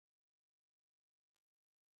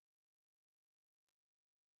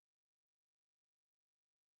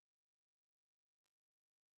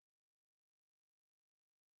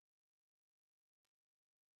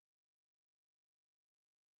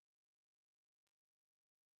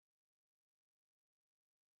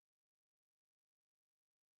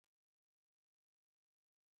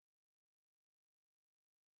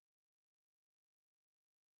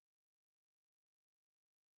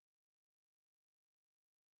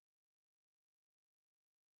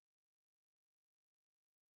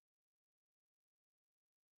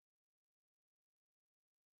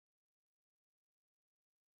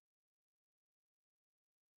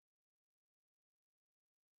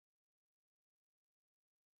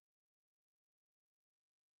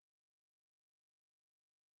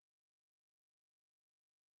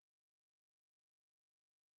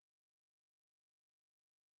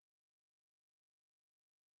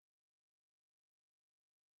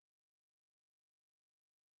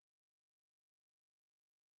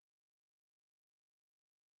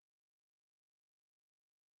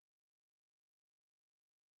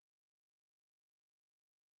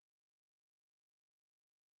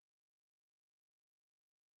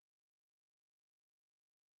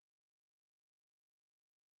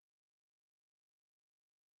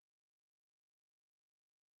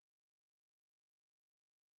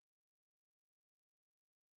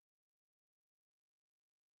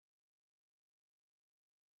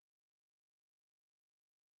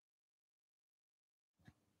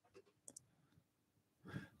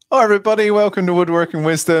Hi everybody, welcome to Woodworking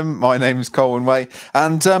Wisdom. My name is Colwin,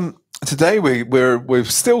 and today we're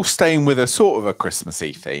still staying with a sort of a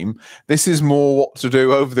Christmassy theme. This is more what to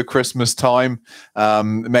do over the Christmas time,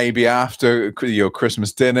 maybe after your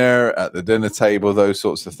Christmas dinner, at the dinner table, those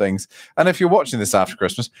sorts of things. And if you're watching this after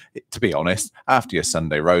Christmas, to be honest, after your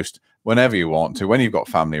Sunday roast, whenever you want to, when you've got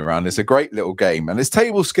family around, it's a great little game, and it's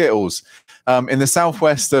table skittles. In the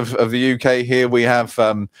southwest of the UK here, we have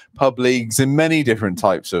pub leagues in many different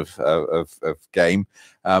types of game,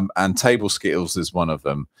 and table skittles is one of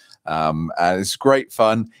them. And it's great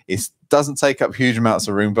fun. It doesn't take up huge amounts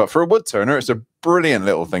of room, but for a wood turner, it's a brilliant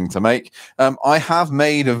little thing to make. I have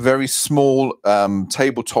made a very small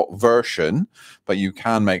tabletop version, but you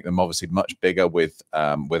can make them obviously much bigger with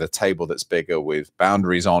a table that's bigger with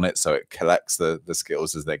boundaries on it, so it collects the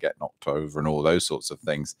skittles as they get knocked over and all those sorts of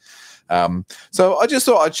things. So I just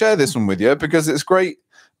thought I'd share this one with you because it's great.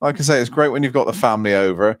 Like I say, it's great when you've got the family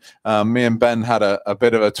over. Me and Ben had a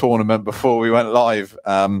bit of a tournament before we went live,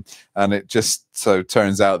 and it just so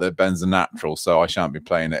turns out that Ben's a natural, so I shan't be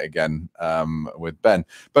playing it again with Ben.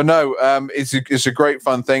 But no, it's a great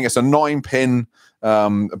fun thing. It's a 9-pin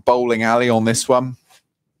bowling alley on this one.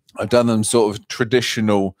 I've done them sort of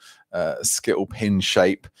traditional skittle pin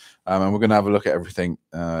shape, and we're going to have a look at everything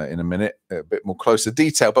in a minute, a bit more closer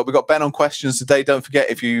detail. But we've got Ben on questions today. Don't forget,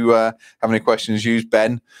 if you have any questions, use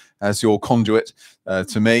Ben as your conduit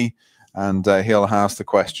to me, and he'll ask the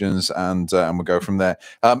questions, and we'll go from there.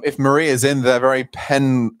 If Maria's in, they're very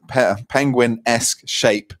penguin-esque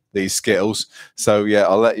shape, these skittles. So yeah,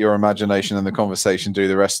 I'll let your imagination and the conversation do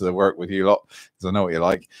the rest of the work with you lot, because I know what you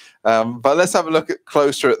like. But let's have a look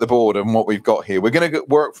closer at the board and what we've got here. We're going to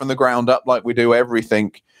work from the ground up like we do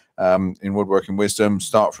everything in Woodworking Wisdom.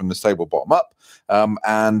 Start from the table bottom up,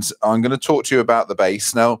 and I'm going to talk to you about the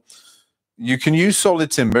base. Now, you can use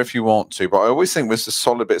solid timber if you want to, but I always think with the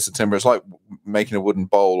solid bits of timber, it's like making a wooden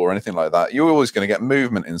bowl or anything like that. You're always going to get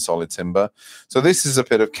movement in solid timber. So this is a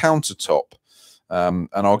bit of countertop, and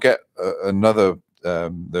I'll get another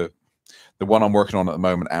the one I'm working on at the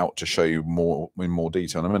moment out to show you in more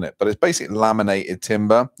detail in a minute. But it's basically laminated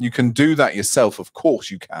timber. You can do that yourself, of course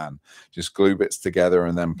you can. Just glue bits together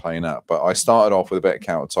and then plane up. But I started off with a bit of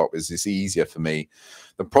countertop. It's easier for me.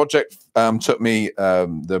 The project took me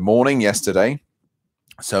the morning yesterday.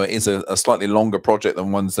 So it is a slightly longer project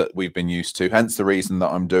than ones that we've been used to. Hence the reason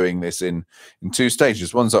that I'm doing this in 2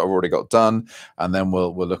 stages. Ones that I've already got done, and then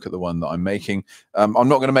we'll look at the one that I'm making. I'm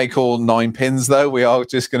not going to make all 9 pins though. We are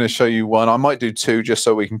just going to show you one. I might do 2 just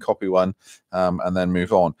so we can copy one and then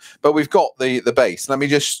move on. But we've got the base.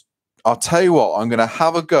 I'll tell you what, I'm going to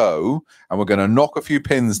have a go, and we're going to knock a few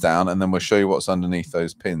pins down, and then we'll show you what's underneath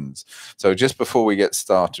those pins. So just before we get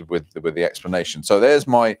started with the explanation. So there's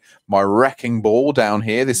my wrecking ball down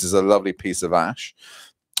here. This is a lovely piece of ash.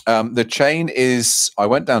 The chain is, I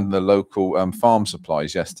went down to the local farm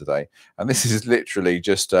supplies yesterday, and this is literally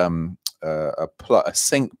just a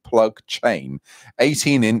sink plug chain.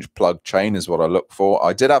 18-inch plug chain is what I look for.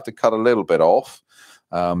 I did have to cut a little bit off,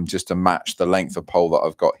 just to match the length of pole that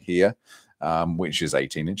I've got here, which is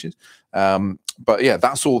 18 inches. But yeah,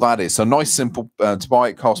 that's all that is. So nice, simple to buy.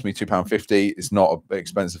 It cost me £2.50. It's not a big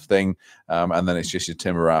expensive thing. And then it's just your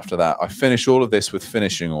timber after that. I finish all of this with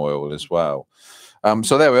finishing oil as well.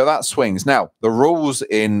 So there we are. That swings. Now, the rules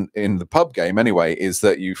in the pub game anyway is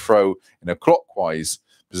that you throw in a clockwise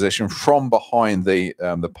position from behind the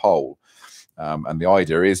pole. And the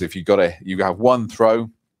idea is if you have one throw,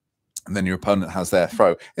 and then your opponent has their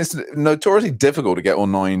throw. It's notoriously difficult to get all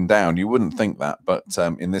 9 down. You wouldn't think that, but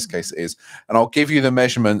in this case it is. And I'll give you the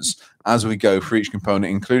measurements as we go for each component,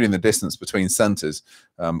 including the distance between centers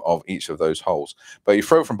of each of those holes. But you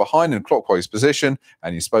throw from behind in a clockwise position,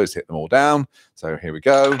 and you're supposed to hit them all down. So here we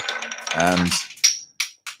go. And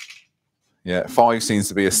yeah, 5 seems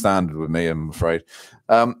to be a standard with me, I'm afraid.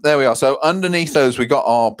 There we are. So underneath those, we got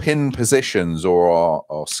our pin positions or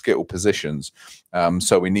our skittle positions.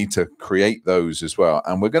 So we need to create those as well.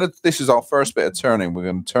 And this is our first bit of turning. We're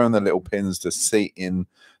going to turn the little pins to sit in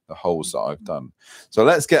the holes that I've done. So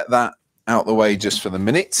let's get that out the way just for the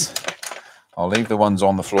minute. I'll leave the ones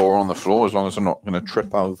on the floor as long as I'm not going to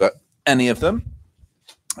trip over any of them.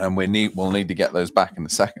 And we'll need to get those back in a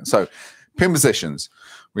second. So pin positions,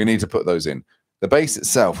 we need to put those in. The base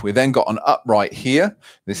itself, we then got an upright here.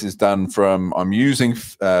 This is done from, I'm using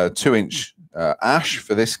 2-inch ash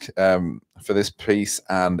for this piece,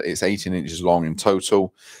 and it's 18 inches long in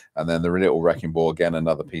total. And then the little wrecking ball, again,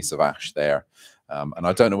 another piece of ash there. And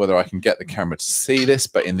I don't know whether I can get the camera to see this,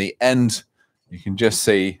 but in the end, you can just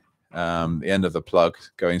see the end of the plug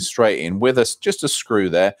going straight in with us, just a screw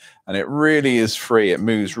there, and it really is free. It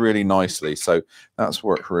moves really nicely, so that's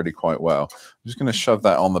worked really quite well. I'm just going to shove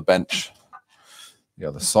that on the bench, the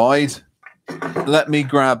other side. Let me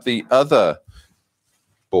grab the other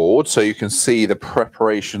board so you can see the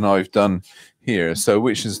preparation I've done here. So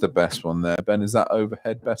which is the best one there, Ben? Is that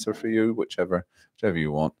overhead better for you? Whichever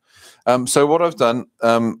you want. So what I've done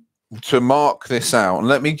to mark this out, and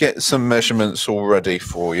let me get some measurements already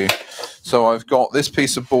for you. So I've got this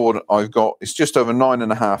piece of board. It's just over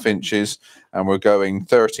 9.5 inches, and we're going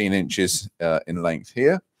 13 inches in length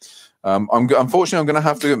here. Unfortunately, I'm going to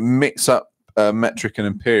have to mix up metric and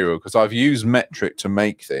imperial because I've used metric to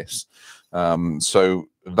make this. So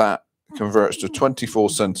that converts to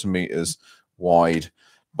 24 centimeters wide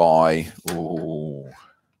by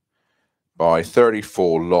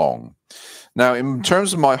 34 long. Now, in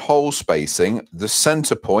terms of my hole spacing, the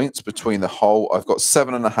center points between the hole, I've got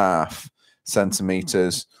 7.5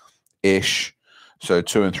 centimeters ish, so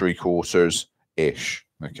 2 3/4 ish.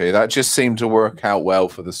 Okay, that just seemed to work out well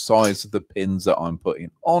for the size of the pins that I'm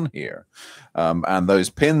putting on here. And those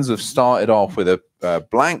pins have started off with a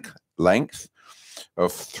blank length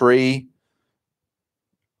of 3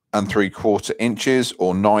 3/4 inches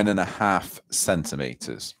or 9.5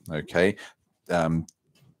 centimeters. Okay.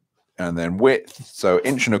 And then width, so 1.25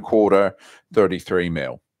 inches, 33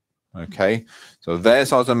 mil. Okay, so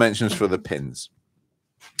there's our dimensions for the pins.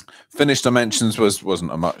 Finished dimensions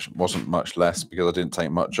wasn't much less because I didn't take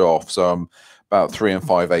much off, so I'm about 3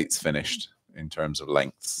 5/8 finished in terms of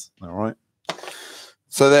lengths. All right,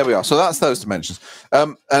 so there we are. So that's those dimensions.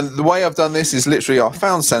 And the way I've done this is literally I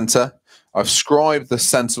found center. I've scribed the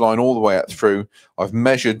center line all the way up through. I've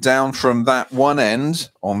measured down from that one end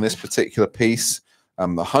on this particular piece.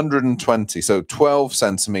 120, so 12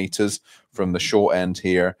 centimeters from the short end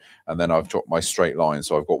here, and then I've dropped my straight line.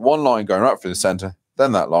 So I've got one line going up through the center,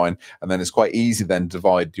 then that line, and then it's quite easy then to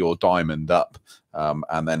divide your diamond up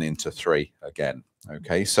and then into 3 again.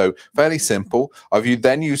 Okay, so fairly simple. I've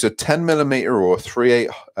then used a 10mm or a 3/8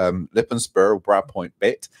 lip and spur or brad point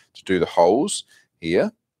bit to do the holes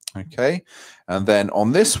here. Okay, and then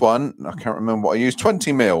on this one, I can't remember what I used,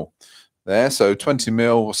 20 mil there. So 20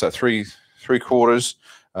 mil, what's that, 3/4,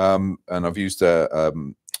 and I've used a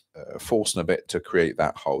Forstner bit to create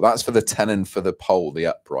that hole. That's for the tenon for the pole, the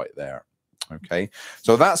upright there. Okay,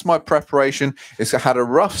 so that's my preparation. It's had a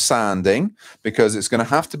rough sanding because it's going to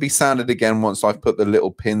have to be sanded again once I've put the little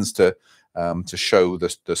pins to show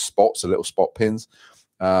the spots, the little spot pins.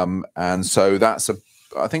 And so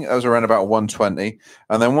I think that was around about 120.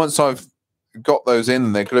 And then once I've got those in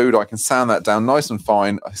and they're glued, I can sand that down nice and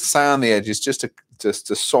fine. I sand the edges just to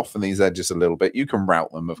soften these edges a little bit. You can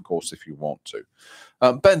route them, of course, if you want to.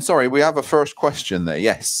 Ben, sorry, we have a first question there.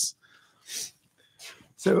 Yes.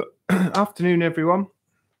 So, afternoon, everyone.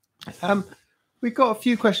 We've got a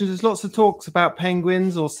few questions. There's lots of talks about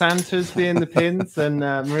penguins or Santas being the pins, and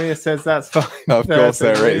Maria says that's fine. Of course,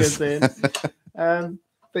 there is.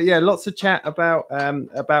 But yeah, lots of chat about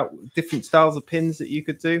different styles of pins that you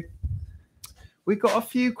could do. We've got a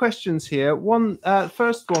few questions here.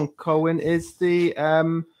 First one, Colwin, is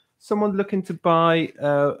someone looking to buy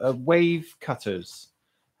wave cutters.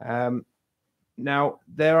 Now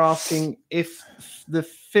they're asking if the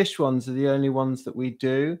fish ones are the only ones that we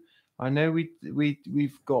do. I know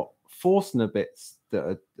we've got Forstner bits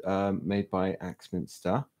that are made by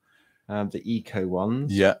Axminster, the eco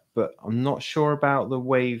ones. Yeah, but I'm not sure about the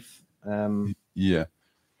wave. Yeah.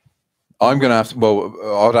 I'm going to have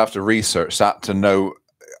to, I'd have to research that to know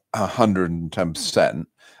 110%.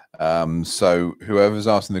 So whoever's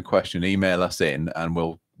asking the question, email us in and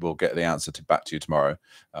we'll get the answer back to you tomorrow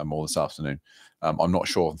or this afternoon. I'm not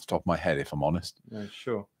sure off the top of my head, if I'm honest. No,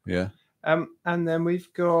 sure. Yeah. And then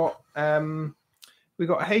we've got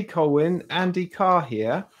Hey Colwin, Andy Carr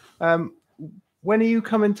here. When are you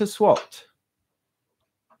coming to SWAT?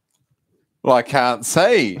 Well, I can't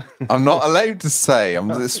say. I'm not allowed to say.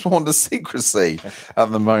 I'm sworn to secrecy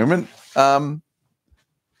at the moment. I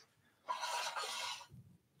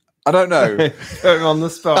don't know. Going on the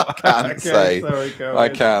spot. I can't say. Sorry, I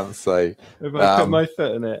can't say. If I put my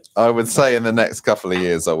foot in it. I would say in the next couple of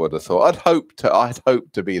years, I would have thought. I'd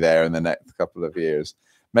hope to be there in the next couple of years.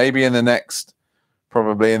 Maybe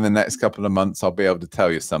probably in the next couple of months, I'll be able to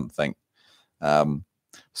tell you something.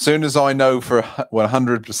 Soon as I know for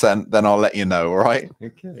 100%, then I'll let you know, all right?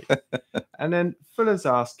 Okay. And then Fuller's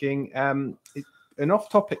asking an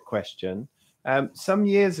off-topic question. Some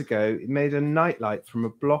years ago, it made a nightlight from a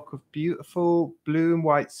block of beautiful blue and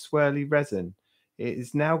white swirly resin. It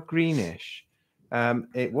is now greenish.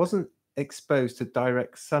 It wasn't exposed to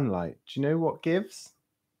direct sunlight. Do you know what gives?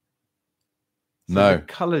 No. The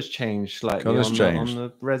colours change slightly Colours on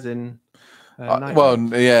the resin. Well,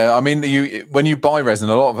 yeah, I mean, when you buy resin,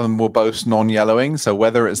 a lot of them will boast non-yellowing. So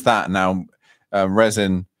whether it's that now,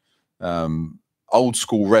 resin, old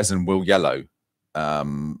school resin will yellow,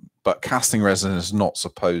 but casting resin is not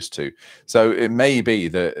supposed to. So it may be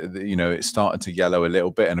that you know it started to yellow a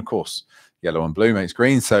little bit, and of course, yellow and blue makes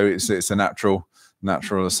green. So it's a natural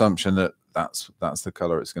assumption that that's the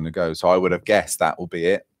color it's going to go. So I would have guessed that will be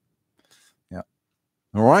it. Yeah.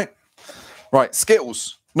 All right. Right.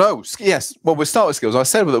 Skittles. No. Yes. Well, we'll start with Skittles. I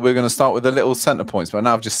said that we're going to start with the little center points, but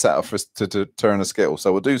now I've just set up to turn a Skittle.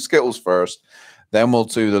 So we'll do Skittles first. Then we'll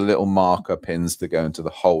do the little marker pins to go into the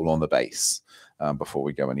hole on the base before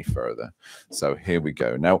we go any further. So here we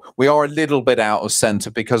go. Now, we are a little bit out of center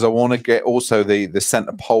because I want to get also the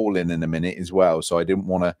center pole in a minute as well. So I didn't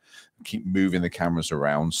want to keep moving the cameras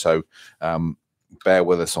around. So bear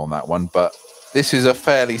with us on that one. But this is a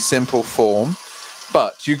fairly simple form.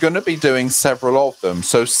 But you're going to be doing several of them.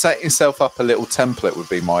 So set yourself up a little template would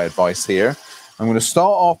be my advice here. I'm going to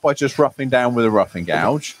start off by just roughing down with a roughing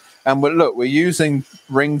gouge. And look, we're using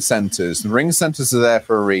ring centers. The ring centers are there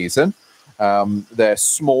for a reason. They're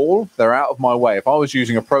small. They're out of my way. If I was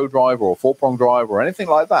using a pro driver or a 4-prong driver or anything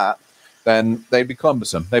like that, then they'd be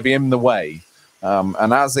cumbersome. They'd be in the way.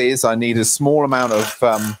 And as is, I need a small amount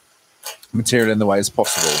of material in the way as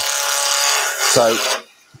possible. So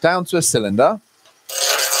down to a cylinder.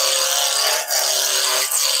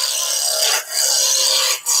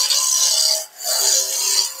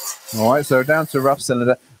 All right, so down to a rough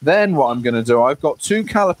cylinder. Then what I'm going to do, I've got 2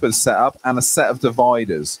 calipers set up and a set of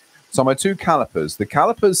dividers. So my 2 calipers, the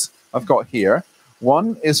calipers I've got here,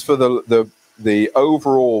 one is for the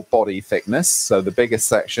overall body thickness, so the biggest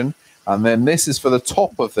section, and then this is for the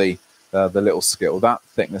top of the little skittle, that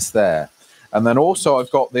thickness there. And then also I've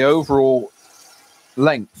got the overall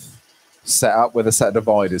length set up with a set of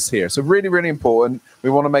dividers here. So really, really important. We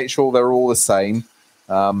want to make sure they're all the same.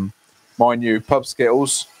 Mind you, pub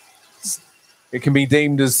skittles, it can be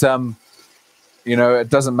deemed as, you know, it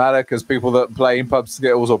doesn't matter because people that play in pub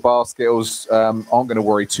skittles or bar skittles aren't going to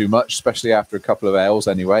worry too much, especially after a couple of ales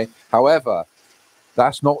anyway. However,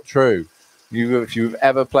 that's not true. If you've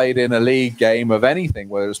ever played in a league game of anything,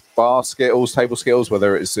 whether it's bar skittles, table skittles,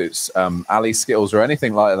 whether it's alley skittles or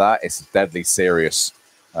anything like that, it's deadly serious,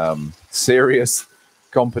 serious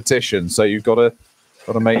competition. So you've got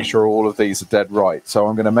to make sure all of these are dead right. So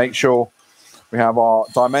I'm going to make sure we have our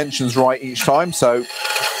dimensions right each time. So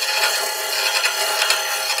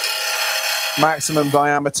maximum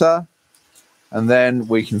diameter, and then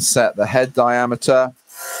we can set the head diameter.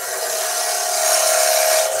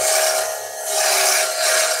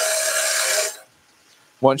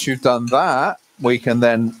 Once you've done that, we can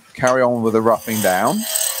then carry on with the roughing down.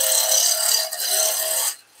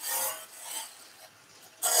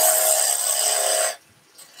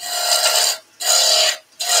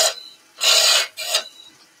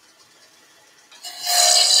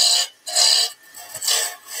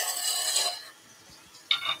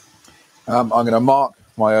 I'm going to mark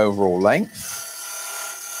my overall length.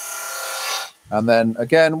 And then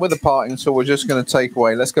again, with the parting tool, we're just going to take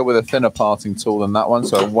away, let's go with a thinner parting tool than that one.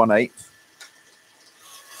 So 1/8.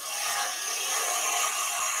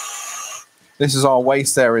 This is our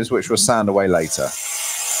waste areas, which we'll sand away later.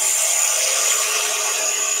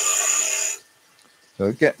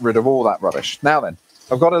 So get rid of all that rubbish. Now then,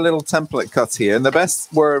 I've got a little template cut here. And the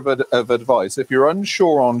best word of advice, if you're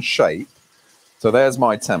unsure on shape, so there's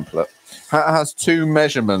my template. It has 2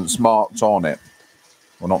 measurements marked on it.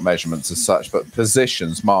 Well, not measurements as such, but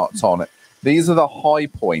positions marked on it. These are the high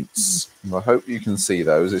points. I hope you can see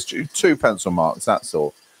those. It's 2 pencil marks, that's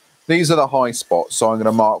all. These are the high spots. So I'm going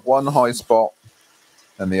to mark one high spot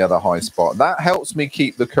and the other high spot. That helps me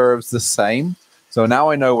keep the curves the same. So now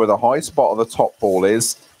I know where the high spot of the top ball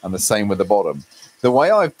is and the same with the bottom. The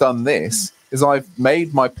way I've done this is I've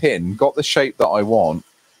made my pin, got the shape that I want,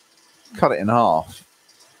 cut it in half,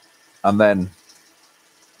 and then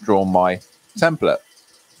drawn my template.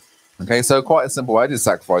 Okay, so quite a simple way. I did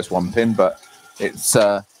sacrifice 1 pin, but it's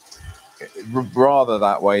rather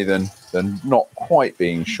that way than not quite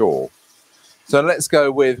being sure. So let's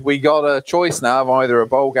go with, we got a choice now of either a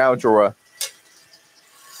bowl gouge or a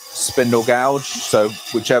spindle gouge. So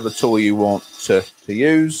whichever tool you want to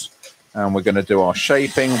use. And we're going to do our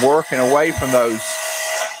shaping, working away from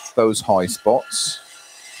those high spots.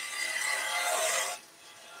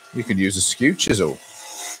 You can use a skew chisel.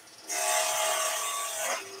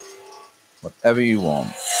 Whatever you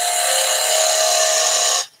want.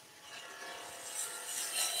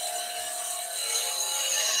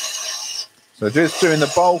 So just doing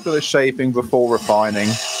the bulk of the shaping before refining.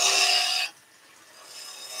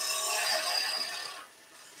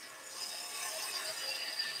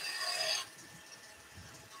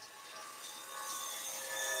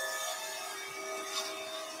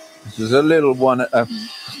 There's a little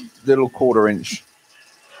little 1/4 inch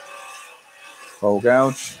hole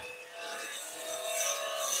gouge.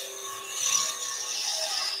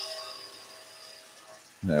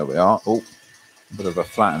 There we are. Oh, a bit of a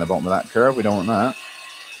flat in the bottom of that curve. We don't want that.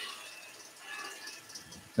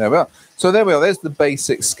 There we are. So there we are. There's the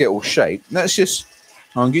basic skittle shape. Let's just,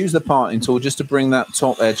 I'll use the parting tool just to bring that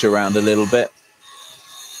top edge around a little bit.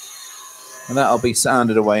 And that'll be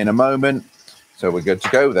sanded away in a moment. So we're good to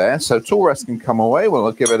go there. So tool rest can come away.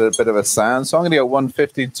 We'll give it a bit of a sand. So I'm going to go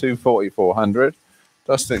 150, 240, 400.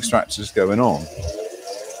 Dust extractors going on.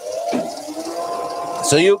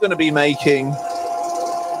 So you're going to be making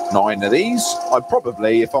 9 of these. I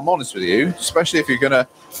probably, if I'm honest with you, especially if you're going to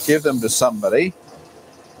give them to somebody,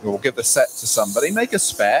 or give the set to somebody, make a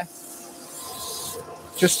spare,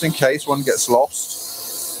 just in case one gets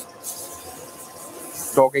lost.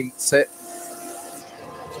 Dog eats it.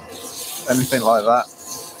 Anything like that.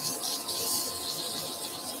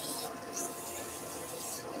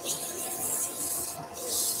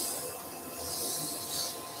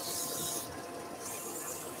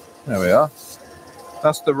 There we are.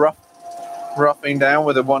 That's the roughing down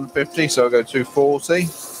with a 150, so I'll go 240.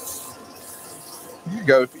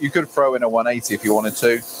 You could throw in a 180 if you wanted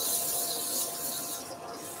to.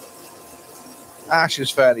 Ash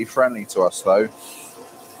is fairly friendly to us though.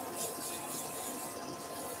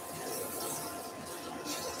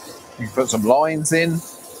 You can put some lines in,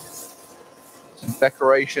 some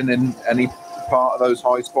decoration in any part of those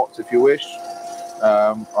high spots if you wish.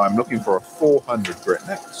 I'm looking for a 400 grit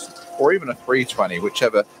next, or even a 320,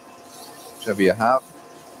 whichever you have.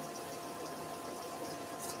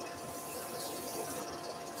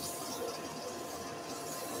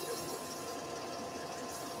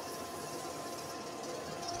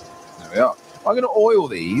 There we are. I'm going to oil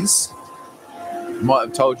these. I might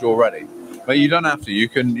have told you already. But you don't have to. You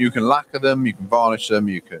can lacquer them, you can varnish them,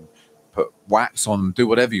 you can put wax on them, do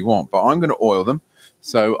whatever you want. But I'm going to oil them.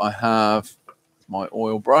 So I have my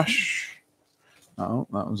oil brush. Oh,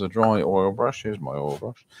 that was a dry oil brush. Here's my oil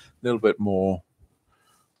brush. A little bit more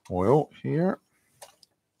oil here.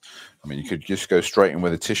 I mean, you could just go straight in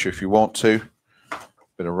with a tissue if you want to.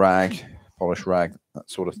 Bit of rag, polish rag, that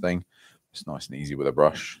sort of thing. It's nice and easy with a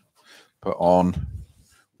brush. Put on.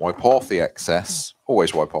 Wipe off the excess.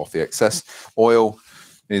 Always wipe off the excess. Oil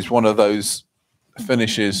is one of those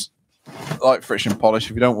finishes like friction polish.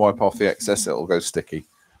 If you don't wipe off the excess, it'll go sticky.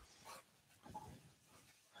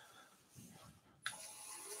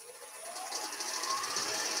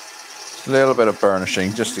 A little bit of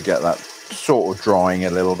burnishing just to get that sort of drying a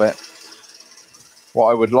little bit. What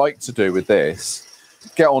I would like to do with this,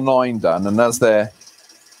 get all 9 done, and as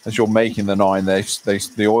you're making the 9,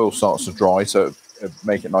 the oil starts to dry, so it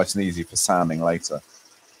make it nice and easy for sanding later.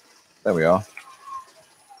 There we are.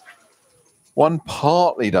 One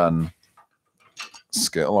partly done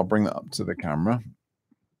skittle. I'll bring that up to the camera.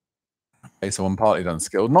 Okay, so one partly done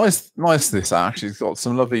skittle. Nice this actually. It's got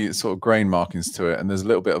some lovely sort of grain markings to it, and there's a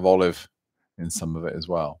little bit of olive in some of it as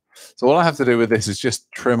well. So all I have to do with this is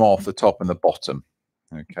just trim off the top and the bottom.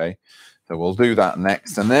 Okay, so we'll do that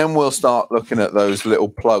next, and then we'll start looking at those little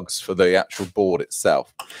plugs for the actual board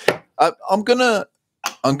itself. I'm gonna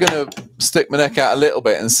stick my neck out a little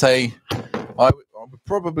bit and say I would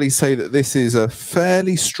probably say that this is a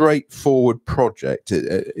fairly straightforward project,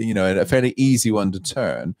 you know, and a fairly easy one to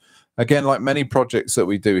turn. Again, like many projects that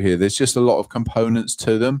we do here, there's just a lot of components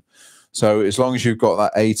to them. So as long as you've got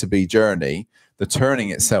that A to B journey, the turning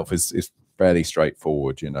itself is fairly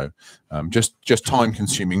straightforward, you know, just time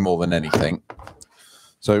consuming more than anything.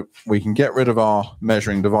 So we can get rid of our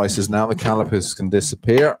measuring devices now. The calipers can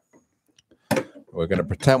disappear. We're going to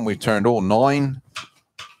pretend we've turned all 9.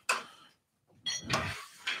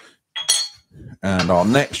 And our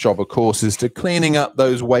next job, of course, is to cleaning up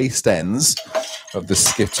those waste ends of the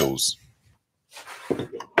Skittles.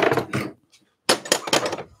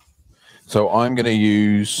 So I'm going to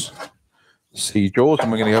use C-jaws,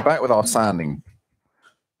 and we're going to go back with our sanding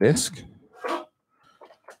disc.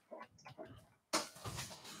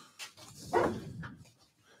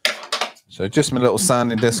 So just my little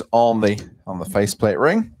sanding disc on the faceplate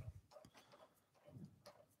ring.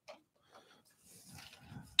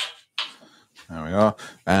 There we are.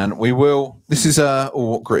 And we will, this is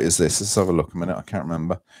what grit is this? Let's have a look a minute. I can't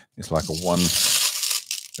remember. It's like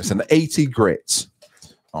it's an 80 grit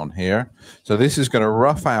on here. So this is going to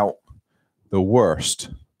rough out the worst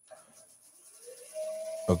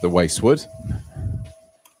of the waste wood.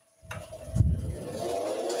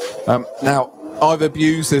 Now, I've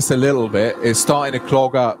abused this a little bit. It's starting to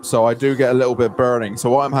clog up, so I do get a little bit burning. So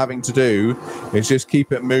what I'm having to do is just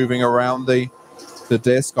keep it moving around the the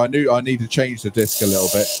disc. I knew I need to change the disc a little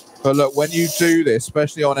bit. But look, when you do this,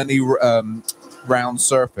 especially on any round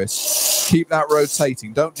surface, keep that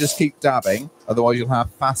rotating. Don't just keep dabbing, otherwise you'll have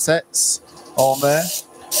facets on there.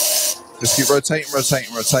 Just keep rotating,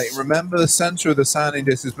 rotating, rotating. Remember, the center of the sanding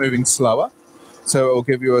disc is moving slower, so it will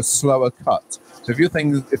give you a slower cut. So if you're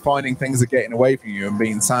finding things are getting away from you and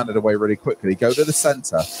being sanded away really quickly, go to the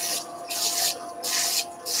center.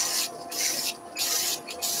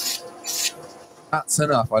 That's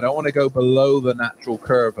enough. I don't want to go below the natural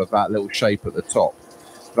curve of that little shape at the top.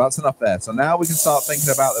 But that's enough there. So now we can start thinking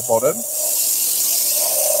about the bottom.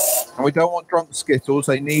 And we don't want drunk Skittles.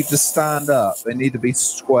 They need to stand up. They need to be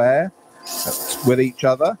square with each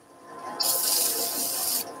other.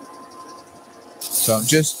 So I'm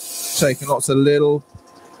just taking lots of little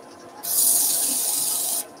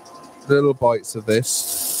bites of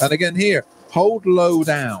this. And again here, hold low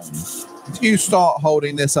down. If you start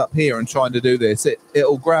holding this up here and trying to do this,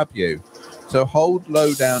 it'll grab you. So hold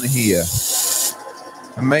low down here.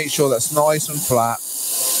 And make sure that's nice and flat.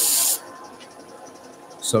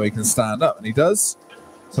 So he can stand up. And he does.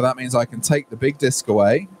 So that means I can take the big disc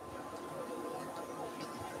away.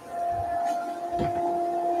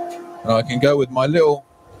 And I can go with my little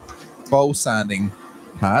bowl sanding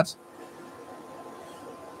pad,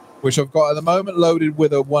 which I've got at the moment loaded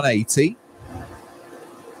with a 180.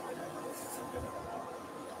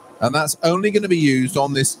 And that's only going to be used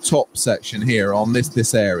on this top section here, on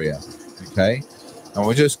this area. Okay. And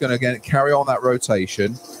we're just going to carry on that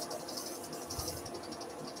rotation.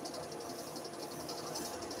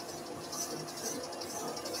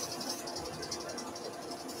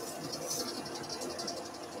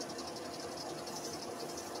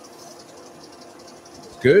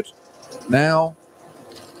 Good. Now,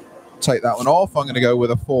 take that one off. I'm going to go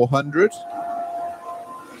with a 400.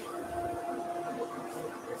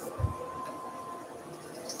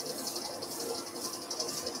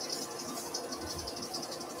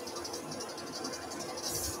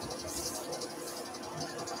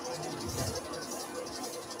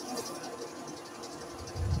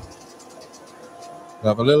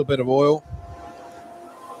 Have a little bit of oil.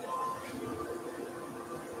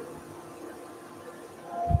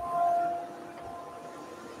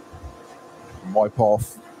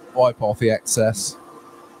 Wipe off the excess.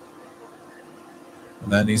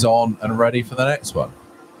 And then he's on and ready for the next one.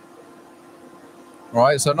 All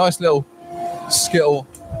right, so a nice little skittle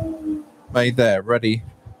made there, ready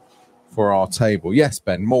for our table. Yes,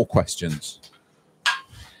 Ben, more questions.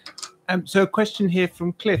 So a question here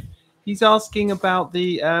from Cliff. He's asking about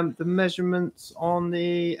the measurements on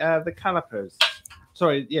the calipers.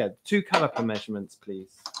 Sorry, yeah, 2 caliper measurements,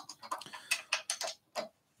 please.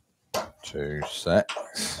 2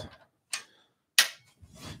 secs.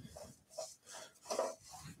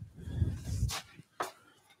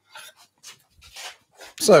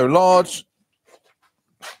 So large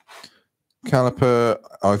caliper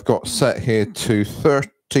I've got set here to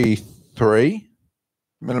 33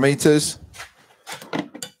 millimeters,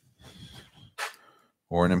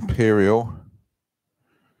 or an imperial,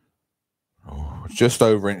 just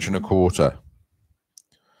over 1.25 inches.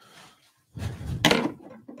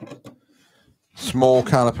 Small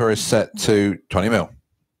caliper is set to 20 mil.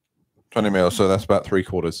 20 mil, so that's about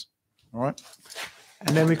 3/4. All right.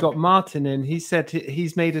 And then we've got Martin in. He said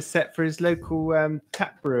he's made a set for his local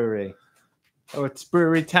tap brewery, or it's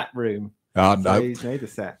brewery tap room. No. So he's made a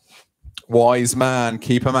set. Wise man,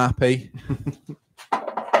 keep him happy.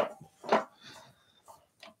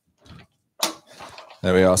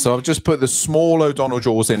 There we are. So I've just put the small O'Donnell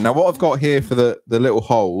jaws in. Now what I've got here for the little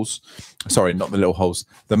holes, sorry, not the little holes,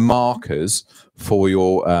 the markers for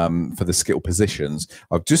your for the skittle positions.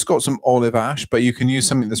 I've just got some olive ash, but you can use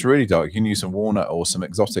something that's really dark. You can use some walnut or some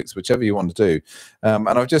exotics, whichever you want to do. And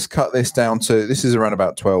I've just cut this down to, this is around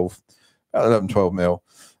about 11, 12 mil.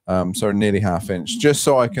 So nearly 1/2 inch, just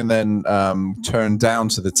so I can then turn down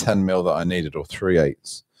to the 10 mil that I needed, or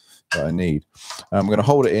 3/8 that I need. I'm going to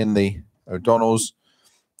hold it in the O'Donnell's.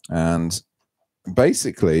 And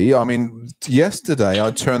basically, I mean, yesterday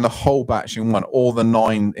I turned the whole batch in one, all the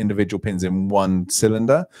 9 individual pins in one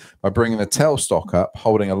cylinder, by bringing the tailstock up,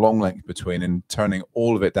 holding a long length between, and turning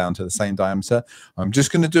all of it down to the same diameter. I'm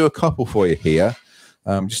just going to do a couple for you here,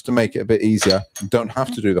 just to make it a bit easier. You don't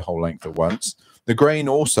have to do the whole length at once. The grain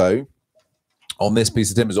also on this piece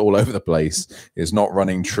of timber is all over the place. It's not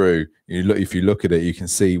running true. If you look at it, you can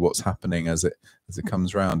see what's happening as it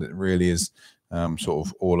comes round. It really is sort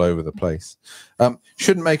of all over the place.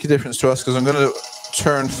 Shouldn't make a difference to us because I'm going to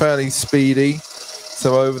turn fairly speedy.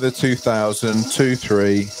 So over the 2000, 2,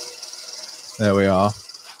 3. There we are.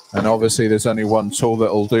 And obviously there's only one tool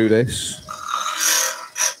that will do this.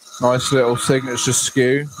 Nice little signature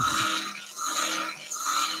skew.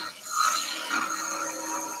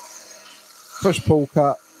 Push pull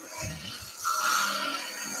cut.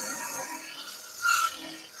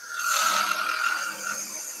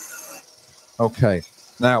 Okay,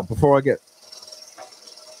 now before I get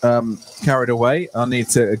carried away, I need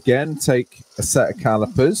to again take a set of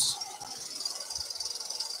calipers.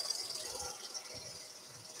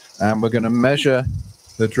 And we're going to measure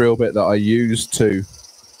the drill bit that I used to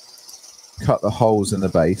cut the holes in the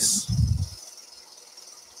base.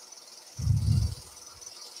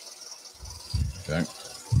 Okay.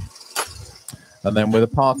 And then with a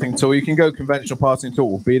parting tool, you can go conventional parting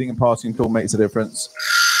tool. Beading and parting tool makes a difference.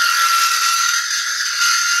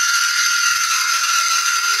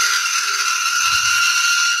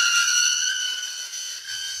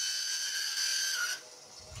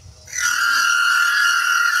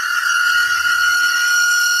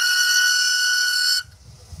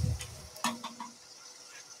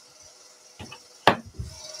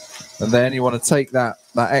 And then you want to take that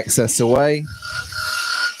excess away.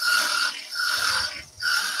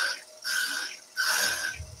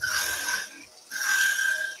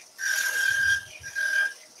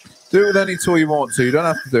 Do it with any tool you want to. You don't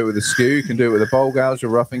have to do it with a skew. You can do it with a bowl gouge, a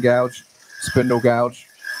roughing gouge, spindle gouge,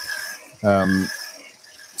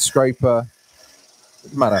 scraper.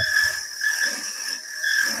 Doesn't matter.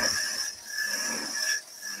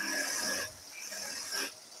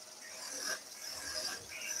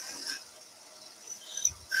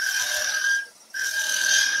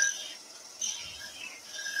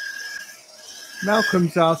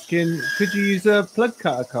 Malcolm's asking, could you use a plug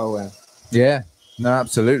cutter, Colwin? Yeah, no,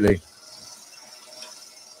 absolutely.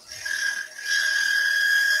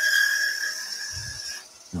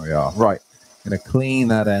 There we are. Right, I'm going to clean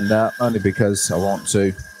that end up, only because I want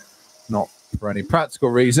to, not for any practical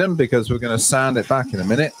reason, because we're going to sand it back in a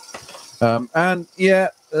minute. And yeah,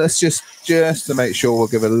 let's just to make sure, we'll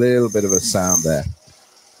give a little bit of a sound there.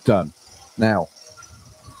 Done. Now,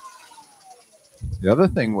 the other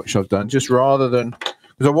thing which I've done, just rather than,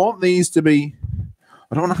 because I want these to be,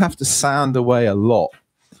 I don't want to have to sand away a lot,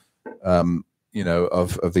 you know,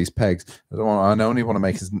 of these pegs. I only want to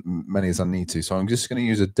make as many as I need to. So I'm just going to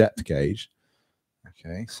use a depth gauge.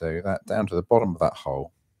 Okay, so that down to the bottom of that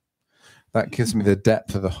hole. That gives me the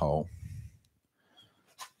depth of the hole.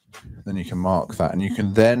 Then you can mark that. And you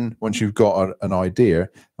can then, once you've got an idea,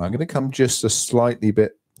 I'm going to come just a slightly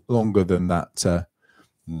bit longer than that, than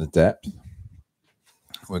the depth.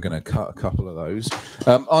 We're going to cut a couple of those.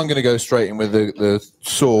 I'm going to go straight in with the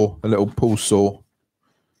saw, a little pull saw.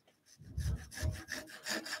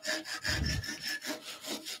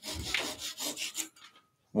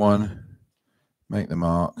 One, make the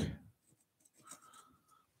mark.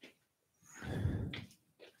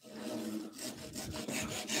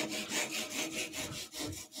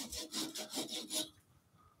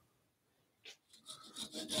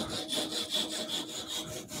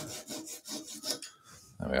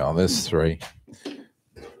 There we are, there's 3.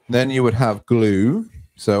 Then you would have glue.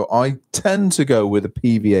 So I tend to go with a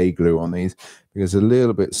PVA glue on these because it's a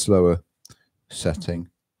little bit slower setting.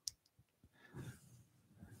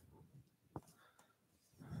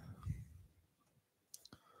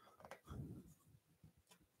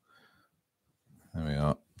 There we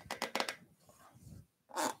are.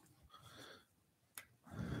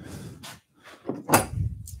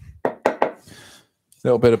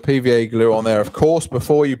 Little bit of PVA glue on there, of course,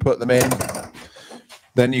 before you put them in.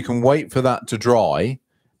 Then you can wait for that to dry.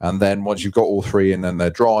 And then once you've got all 3 in and they're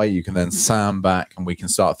dry, you can then sand back and we can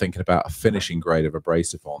start thinking about a finishing grade of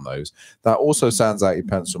abrasive on those. That also sands out your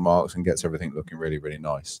pencil marks and gets everything looking really, really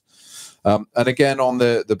nice. And again, on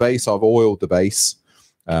the base, I've oiled the base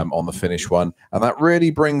on the finished one. And that really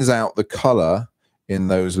brings out the color in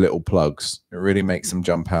those little plugs. It really makes them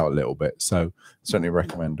jump out a little bit. So certainly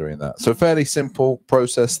recommend doing that. So fairly simple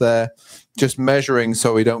process there. Just measuring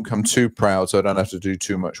so we don't come too proud, so I don't have to do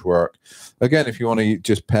too much work. Again, if you want to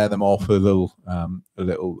just pair them off with a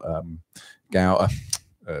little gouter,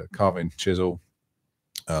 carving chisel,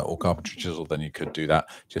 or carpentry chisel, then you could do that.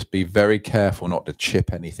 Just be very careful not to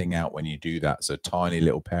chip anything out when you do that. So tiny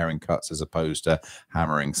little pairing cuts as opposed to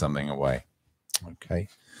hammering something away. Okay.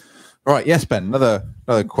 All right. Yes, Ben. Another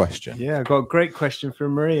question. Yeah, I've got a great question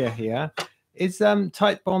from Maria here. Is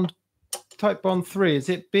Type Bond 3, is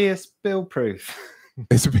it beer spill proof?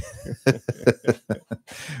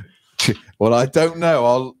 Well, I don't know.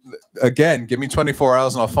 I'll again give me 24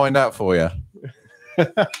 hours and I'll find out for you.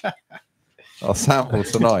 I'll sample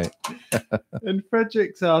tonight. And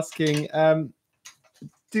Frederick's asking,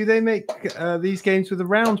 do they make these games with a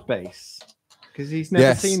round base? Because he's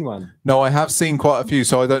never seen one. No, I have seen quite a few.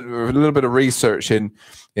 So I done a little bit of research in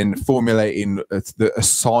formulating a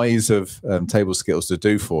size of table skittles to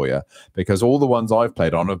do for you, because all the ones I've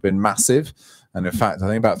played on have been massive. And in fact, I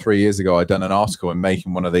think about 3 years ago, I'd done an article in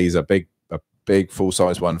making one of these a big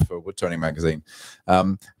full-size one for Wood Turning magazine.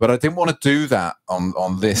 But I didn't want to do that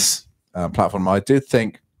on this platform. I did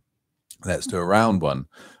think, let's do a round one.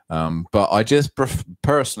 But I just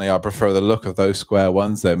personally, I prefer the look of those square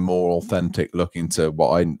ones. They're more authentic looking to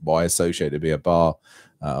what I associate to be a bar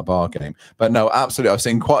game. But no, absolutely, I've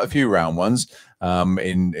seen quite a few round ones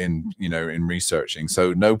in researching.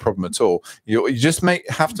 So no problem at all. You just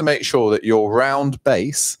have to make sure that your round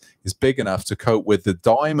base is big enough to cope with the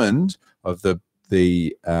diamond of the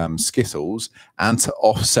Skittles and to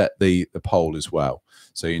offset the pole as well.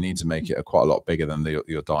 So you need to make it quite a lot bigger than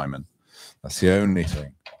your diamond. That's the only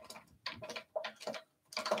thing.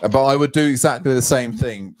 But I would do exactly the same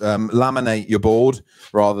thing. Laminate your board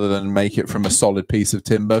rather than make it from a solid piece of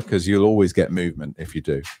timber, because you'll always get movement if you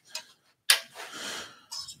do.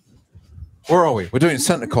 Where are we? We're doing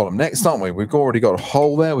center column next, aren't we? We've already got a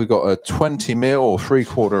hole there. We've got a 20 mil or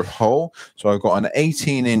 3/4 hole. So I've got an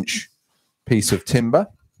 18-inch piece of timber.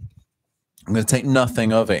 I'm going to take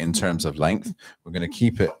nothing of it in terms of length. We're going to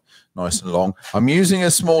keep it nice and long. I'm using a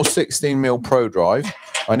small 16 mil Pro drive.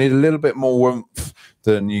 I need a little bit more oomph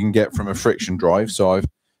than you can get from a friction drive, so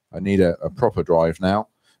I need a proper drive now.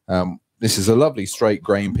 This is a lovely straight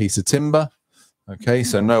grain piece of timber. Okay,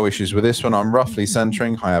 so no issues with this one. I'm roughly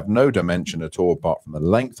centering. I have no dimension at all apart from the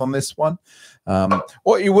length on this one.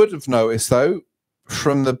 What you would have noticed, though,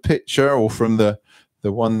 from the picture or from the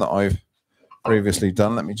one that I've previously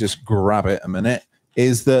done, let me just grab it a minute,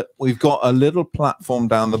 is that we've got a little platform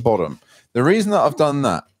down the bottom. The reason that I've done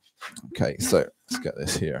that, okay, so let's get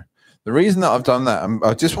this here. The reason that I've done that,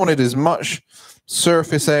 I just wanted as much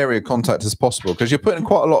surface area contact as possible, because you're putting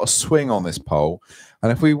quite a lot of swing on this pole.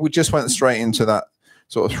 And if we just went straight into that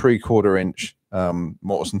sort of 3/4 inch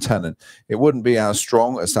mortise and tenon, it wouldn't be as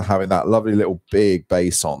strong as to having that lovely little big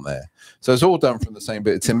base on there. So it's all done from the same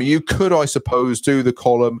bit of timber. You could, I suppose, do the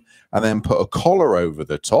column and then put a collar over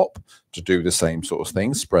the top to do the same sort of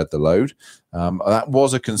thing, spread the load. That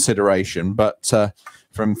was a consideration, but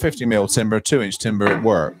from 50 mil timber, 2-inch timber, it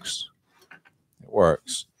works. It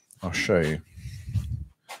works. I'll show you.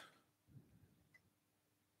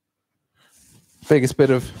 Biggest bit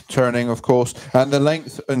of turning, of course, and the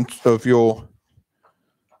length of your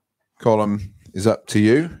column is up to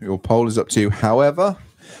you. Your pole is up to you. However,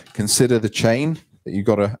 consider the chain that you've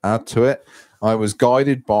got to add to it. I was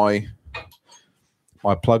guided by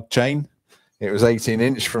my plug chain. It was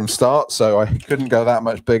 18-inch from start, so I couldn't go that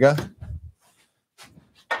much bigger.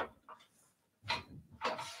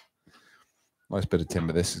 Nice bit of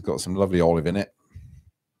timber. This has got some lovely olive in it.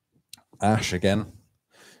 Ash again.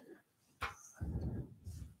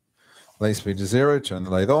 Lathe speed to 0, turn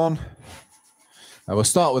the lathe on. And we'll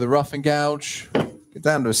start with a rough and gouge, get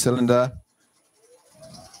down to a cylinder.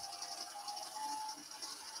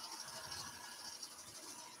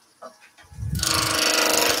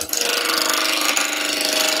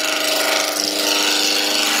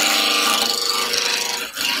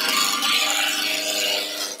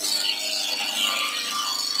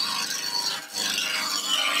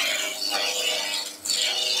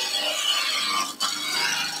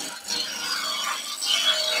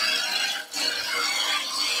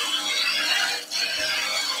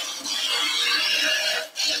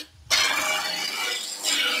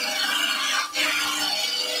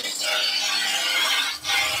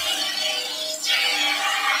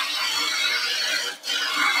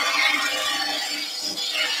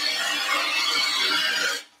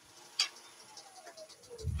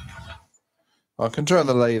 I can turn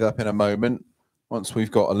the lathe up in a moment once we've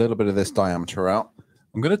got a little bit of this diameter out.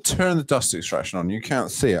 I'm going to turn the dust extraction on. You can't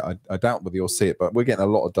see it. I doubt whether you'll see it, but we're getting a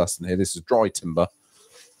lot of dust in here. This is dry timber.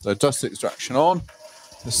 So dust extraction on.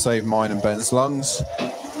 Just save mine and Ben's lungs.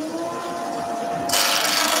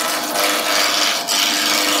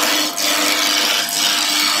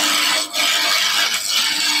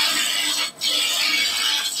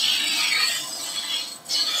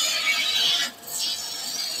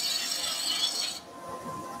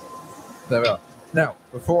 There we are. Now,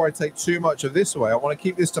 before I take too much of this away, I want to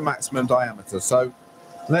keep this to maximum diameter. So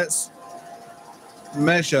let's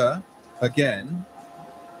measure again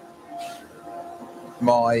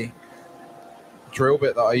my drill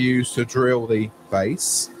bit that I use to drill the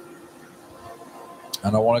base.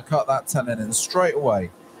 And I want to cut that tenon in straight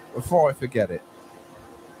away before I forget it.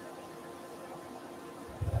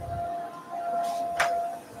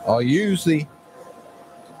 I'll use the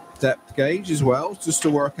depth gauge as well, just to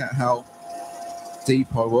work out how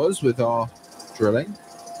deep I was with our drilling.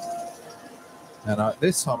 And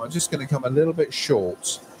this time I'm just going to come a little bit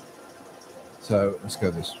short. So let's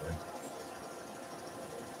go this way.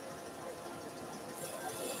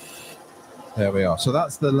 There we are. So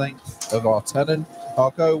that's the length of our tenon.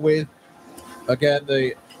 I'll go with, again,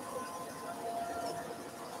 the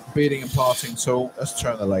beading and parting tool. Let's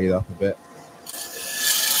turn the lathe up a bit.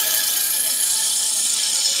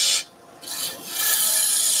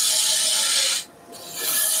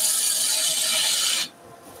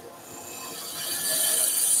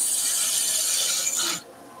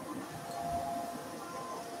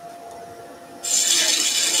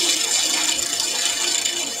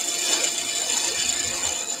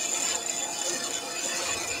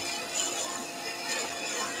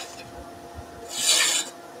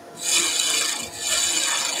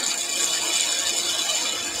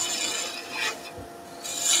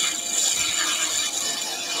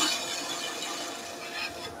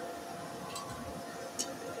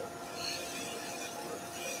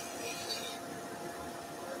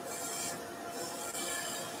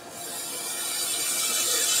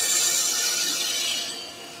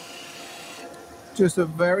 Just a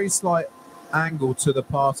very slight angle to the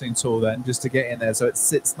parting tool then, just to get in there so it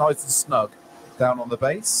sits nice and snug down on the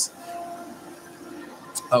base.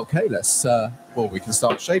 Okay, let's, well, we can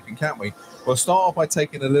start shaping, can't we? We'll start off by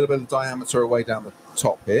taking a little bit of diameter away down the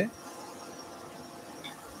top here.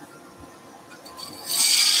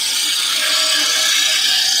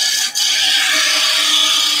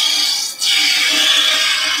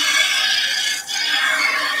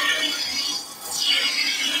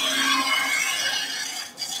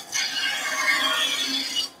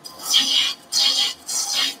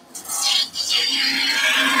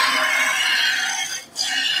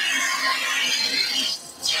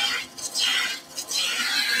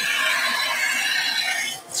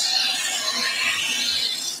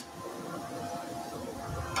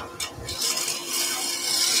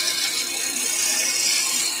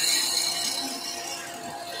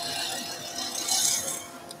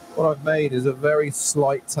 What I've made is a very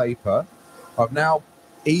slight taper. I've now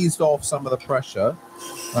eased off some of the pressure.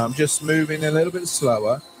 I'm just moving a little bit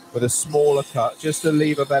slower with a smaller cut just to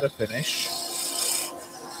leave a better finish.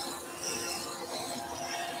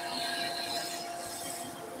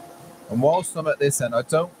 And whilst I'm at this end, I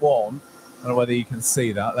don't want, I don't know whether you can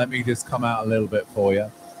see that, let me just come out a little bit for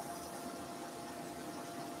you.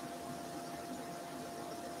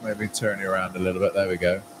 Maybe turn you around a little bit, there we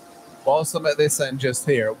go. Whilst I'm at this end just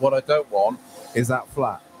here, what I don't want is that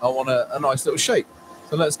flat. I want a nice little shape.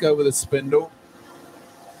 So let's go with a spindle.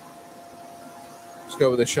 Let's go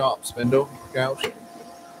with a sharp spindle gouge.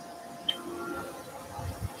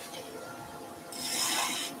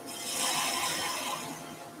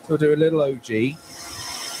 So we'll do a little OG.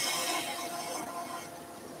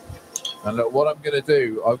 And look, what I'm going to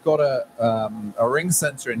do, I've got a ring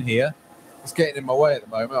center in here. It's getting in my way at the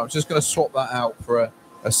moment. I'm just going to swap that out for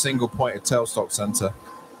a single pointed tailstock center,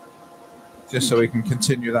 just so we can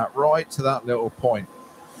continue that right to that little point.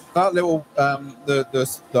 That little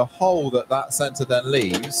the hole that center then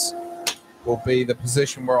leaves will be the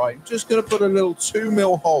position where I'm just going to put a little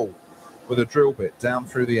 2mm hole with a drill bit down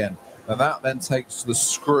through the end, and that then takes the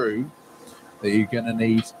screw that you're going to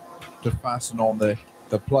need to fasten on the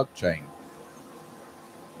plug chain.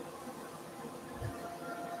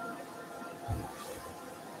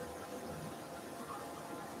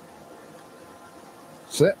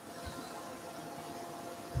 That's it.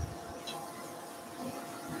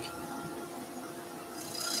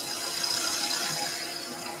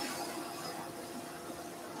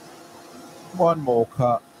 One more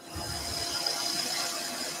cut.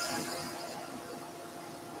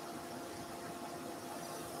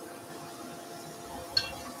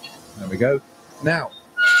 There we go. Now,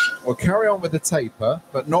 we'll carry on with the taper,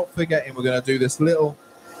 but not forgetting we're going to do this little,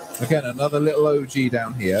 again, another little OG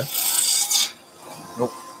down here. Oh.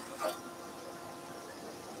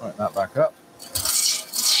 Right, that back up.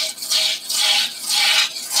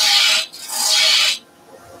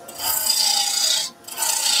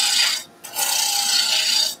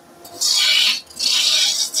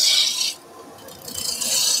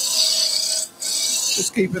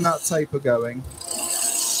 Just keeping that taper going.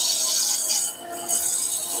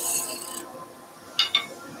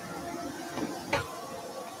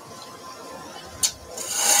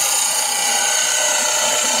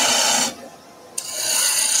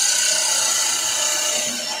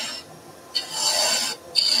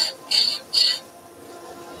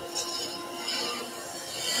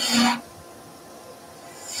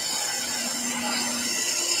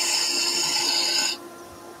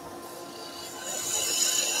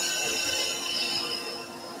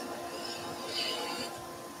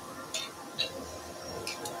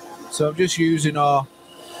 So I'm just using our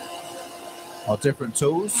different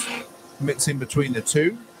tools, mixing between the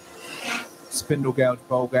two, spindle gouge,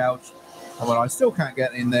 bowl gouge. And when I still can't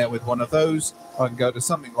get in there with one of those, I can go to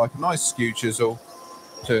something like a nice skew chisel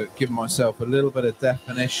to give myself a little bit of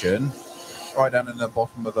definition right down in the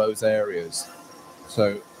bottom of those areas.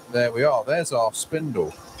 So there we are, there's our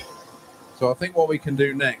spindle. So I think what we can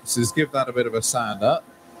do next is give that a bit of a sand up,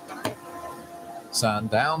 sand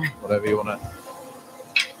down, whatever you want to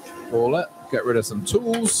call it. Get rid of some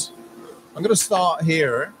tools. I'm going to start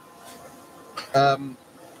here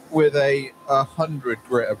with a 100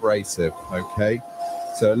 grit abrasive, okay?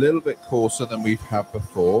 So a little bit coarser than we've had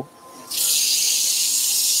before.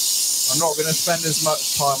 I'm not going to spend as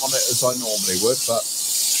much time on it as I normally would, but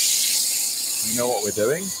you know what we're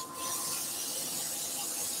doing.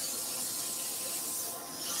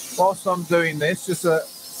 Whilst I'm doing this, just to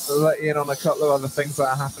let you in on a couple of other things that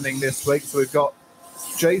are happening this week. So we've got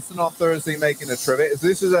Jason on Thursday making a trivet.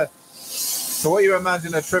 So what you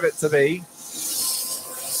imagine a trivet to be,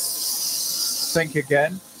 think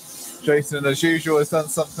again. Jason, as usual, has done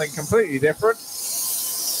something completely different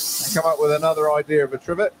and come up with another idea of a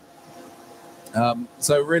trivet.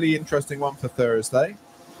 So really interesting one for Thursday.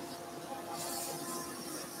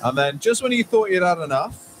 And then just when you thought you'd had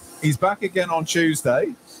enough, he's back again on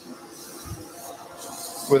Tuesday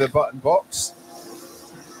with a button box.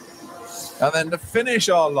 And then to finish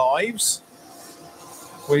our lives,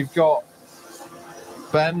 we've got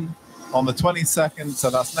Ben on the 22nd, so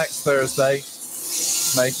that's next Thursday,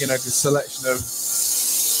 making a selection of,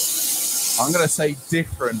 I'm going to say,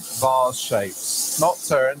 different vase shapes. Not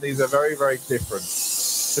turn, these are very, very different.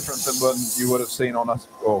 Different than one you would have seen on us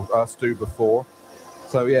or us do before.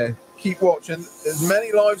 So yeah, keep watching as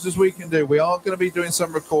many lives as we can do. We are going to be doing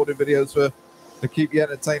some recorded videos to keep you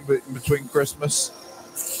entertained between Christmas,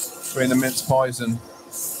 between the mince pies and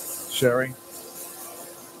sharing.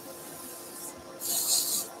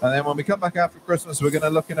 And then when we come back after Christmas, we're going to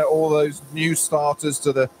look at all those new starters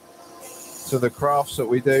to the crafts that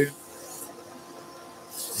we do.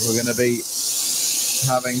 We're going to be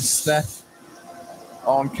having Steph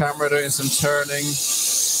on camera doing some turning.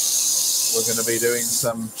 We're going to be doing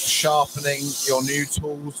some sharpening, your new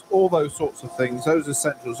tools, all those sorts of things, those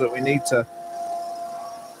essentials that we need to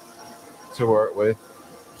work with.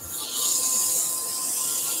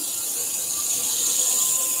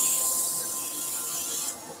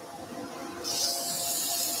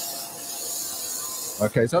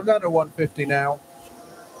 Okay, so I'm down to 150 now.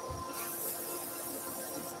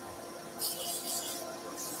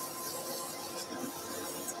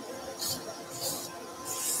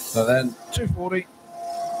 So then 240.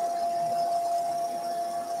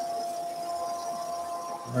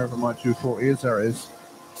 Wherever my 240 is, there it is.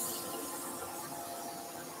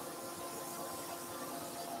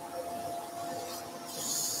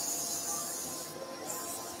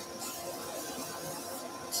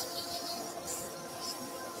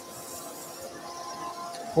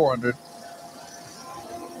 $400.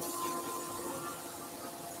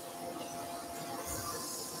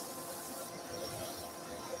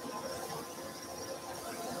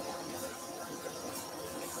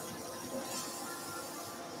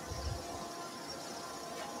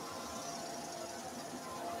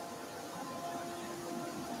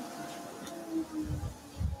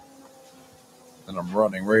 And I'm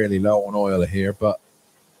running really low on oil here, but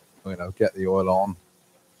get the oil on.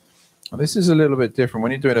 And this is a little bit different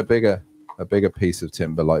when you're doing a bigger piece of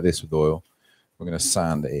timber like this with oil. We're going to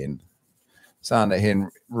sand it in. Sand it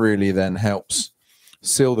in really then helps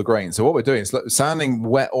seal the grain. So what we're doing is sanding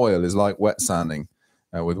wet oil is like wet sanding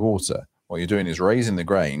with water. What you're doing is raising the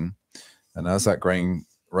grain, and as that grain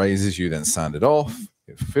raises, you then sand it off.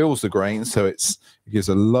 It fills the grain, so it gives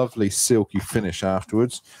a lovely silky finish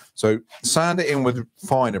afterwards. So sand it in with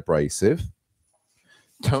fine abrasive.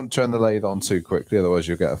 Don't turn the lathe on too quickly, otherwise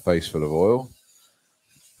you'll get a face full of oil.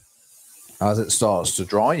 As it starts to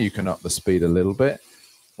dry, you can up the speed a little bit.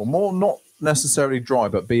 Or more, not necessarily dry,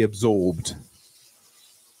 but be absorbed.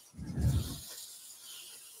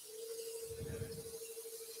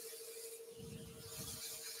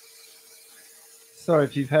 Sorry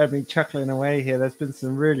if you've heard me chuckling away here. There's been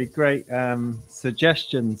some really great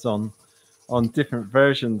suggestions on different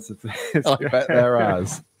versions of this. I bet there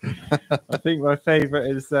has. I think my favourite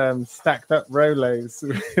is stacked up Rolos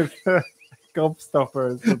with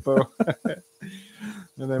gobstopper as the ball.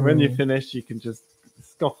 And then when you finish, you can just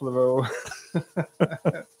scoffle them all.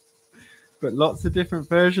 But lots of different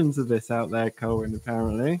versions of this out there, Colwin,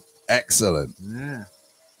 apparently. Excellent. Yeah.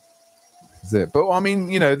 That's it. But I mean,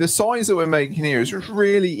 the size that we're making here is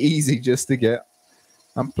really easy just to get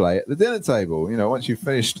and play at the dinner table. Once you've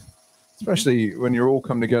finished especially when you're all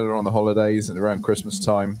come together on the holidays and around Christmas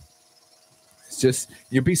time. It's just,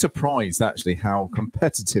 you'd be surprised actually how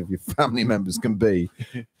competitive your family members can be.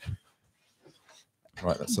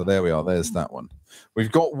 Right, so there we are. There's that one.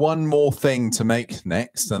 We've got one more thing to make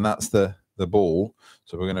next, and that's the ball.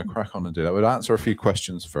 So we're going to crack on and do that. We'll answer a few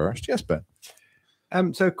questions first. Yes, Ben.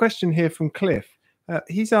 So a question here from Cliff.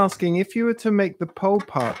 He's asking, if you were to make the pole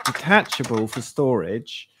part detachable for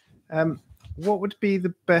storage, what would be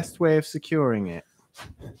the best way of securing it?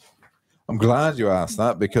 I'm glad you asked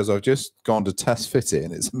that, because I've just gone to test fit it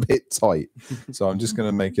and it's a bit tight. So I'm just going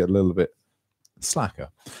to make it a little bit slacker.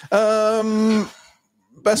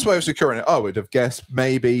 Best way of securing it, I would have guessed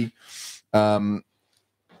maybe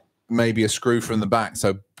maybe a screw from the back.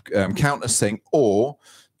 So countersink, or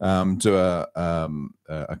do a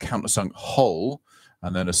countersunk hole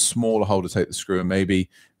and then a smaller hole to take the screw, and maybe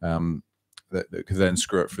that could then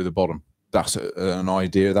screw it through the bottom. That's an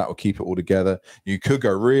idea that will keep it all together. You could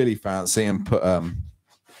go really fancy and put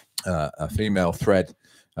a female thread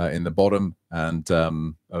in the bottom and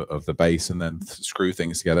of the base, and then screw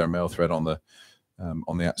things together, a male thread on the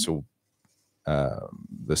actual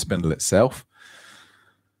the spindle itself.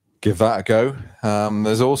 Give that a go.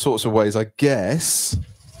 There's all sorts of ways, I guess.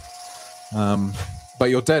 But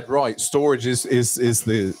you're dead right. Storage is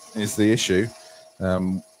the issue.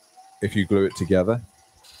 If you glue it together.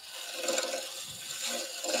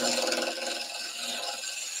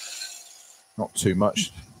 Not too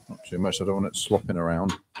much. Not too much. I don't want it slopping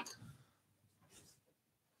around.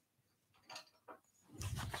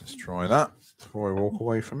 Just try that before I walk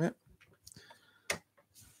away from it.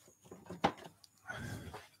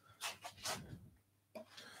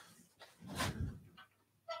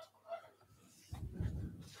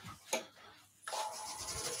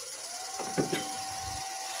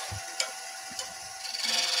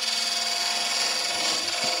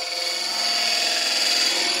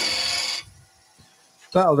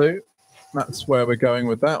 That'll do. That's where we're going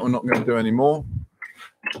with that. We're not going to do any more.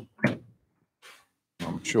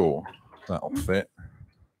 I'm sure that'll fit.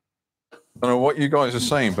 I don't know what you guys are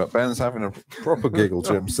saying, but Ben's having a proper giggle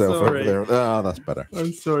to himself over there. Ah, that's better.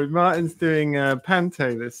 I'm sorry. Martin's doing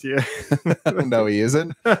Panto this year. No, he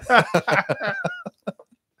isn't.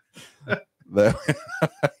 There.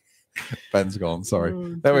 Ben's gone. Sorry.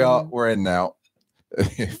 There we are. We're in now.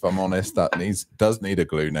 If I'm honest, that does need a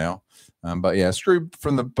glue now. But yeah, screw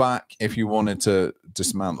from the back if you wanted to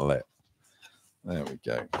dismantle it. There we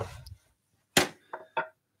go.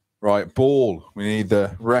 Right, ball. We need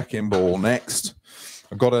the wrecking ball next.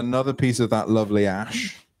 I've got another piece of that lovely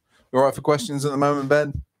ash. You all right for questions at the moment,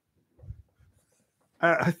 Ben?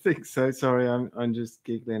 I think so. Sorry, I'm just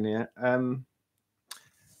giggling here.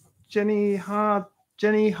 Jenny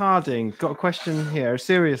Harding got a question here, a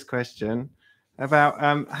serious question about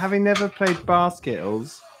having never played bar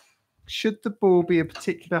skittles. Should the ball be a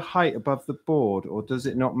particular height above the board, or does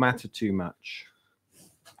it not matter too much?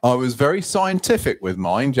 I was very scientific with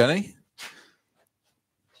mine, Jenny.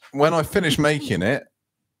 When I finished making it,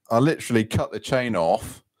 I literally cut the chain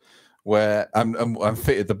off where and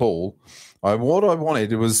fitted the ball. What I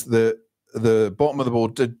wanted was the bottom of the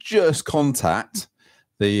board to just contact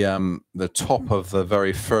the top of the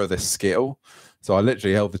very furthest skittle. So I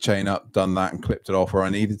literally held the chain up, done that, and clipped it off where I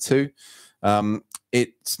needed to.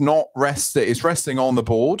 It's not resting; it's resting on the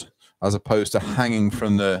board as opposed to hanging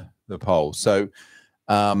from the pole. So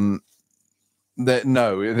no,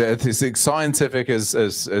 it's as scientific as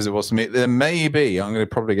it was to me. There may be, I'm going to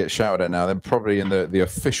probably get shouted at now, they're probably in the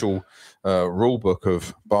official rule book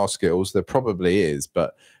of bar skittles, there probably is,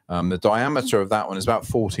 but the diameter of that one is about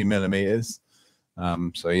 40 millimeters.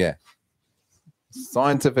 So yeah,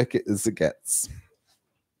 scientific as it gets.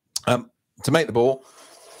 To make the ball,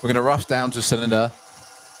 we're going to rough down to a cylinder,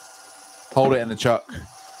 hold it in the chuck,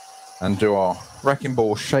 and do our wrecking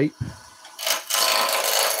ball shape.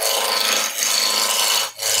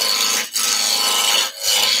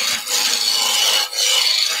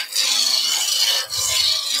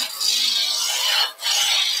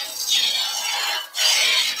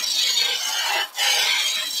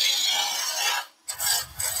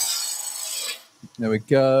 There we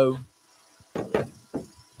go.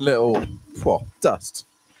 Little dust.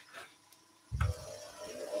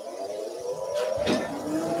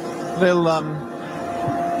 Little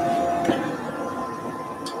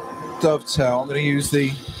dovetail. I'm going to use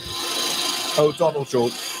the O'Donnell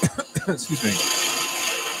jaws. Excuse me.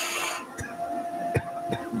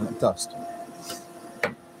 Dust.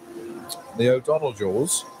 The O'Donnell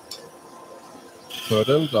jaws for a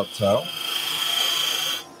little dovetail.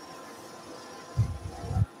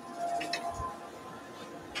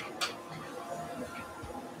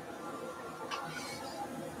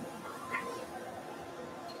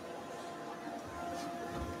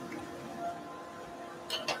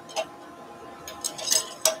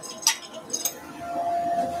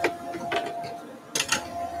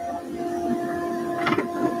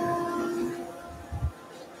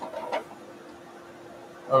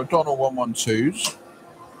 O'Donnell 112s.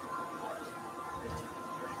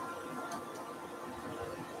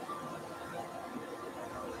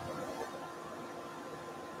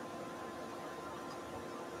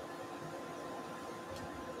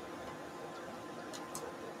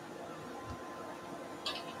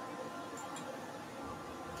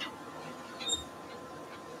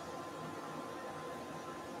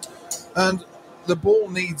 And the ball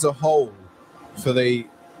needs a hole for the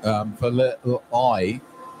little eye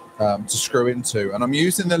to screw into, and I'm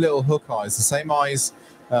using the little hook eyes, the same eyes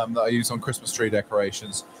that I use on Christmas tree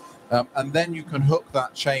decorations, and then you can hook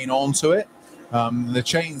that chain onto it. The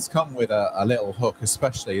chains come with a little hook,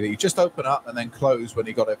 especially that you just open up and then close when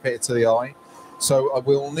you got it fitted to the eye. So I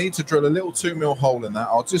will need to drill a little 2mm hole in that.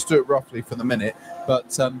 I'll just do it roughly for the minute,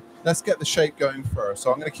 but let's get the shape going first.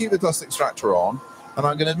 So I'm going to keep the dust extractor on. And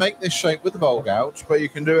I'm going to make this shape with the bowl gouge, but you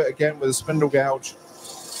can do it again with a spindle gouge,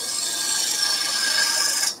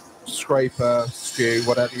 scraper, skew,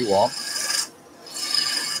 whatever you want.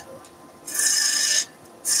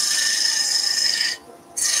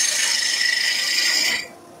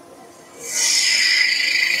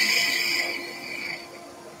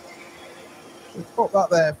 We've got that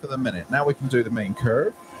there for the minute. Now we can do the main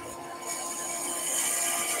curve.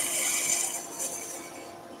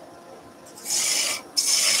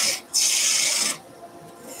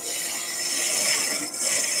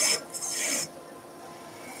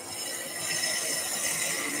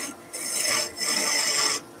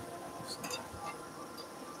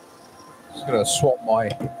 Going to swap my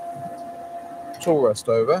tool rest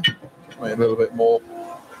over, make it a little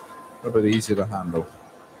bit easier to handle.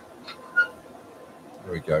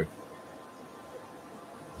 There we go.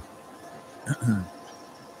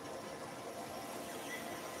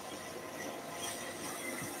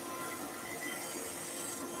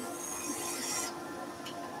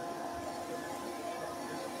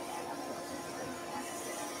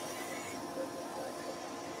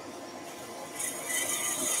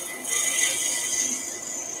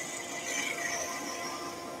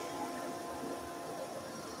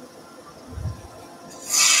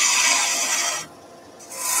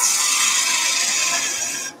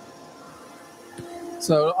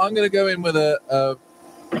 So I'm going to go in with a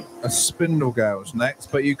spindle gouge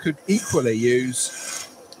next, but you could equally use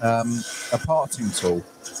a parting tool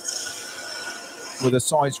with a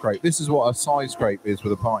side scrape. This is what a side scrape is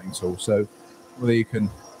with a parting tool. So whether you can,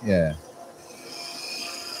 yeah.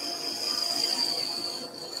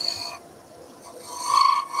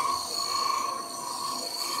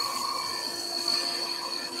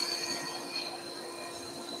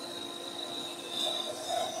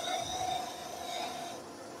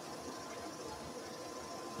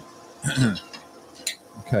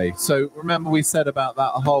 Okay, so remember we said about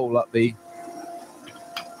that hole at the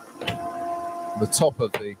top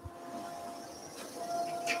of the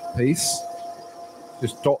piece.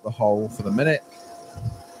 Just dot the hole for the minute.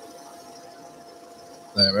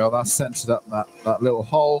 There we are, that's centered up that little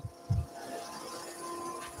hole.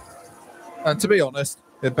 And to be honest,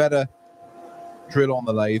 it better drill on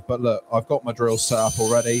the lathe, but look, I've got my drill set up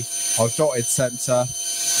already. I've dotted center,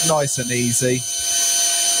 nice and easy.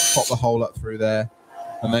 Pop the hole up through there,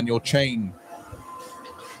 and then your chain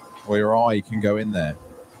or your eye can go in there.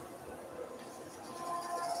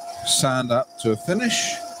 Sand up to a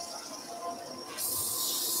finish.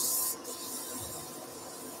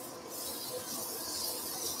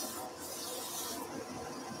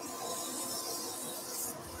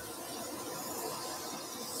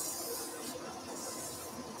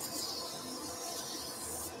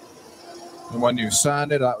 And when you've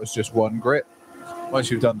sanded, that was just one grit. Once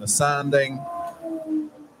you've done the sanding,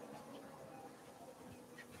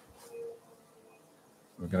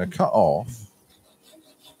 we're going to cut off.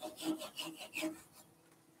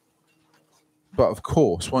 But of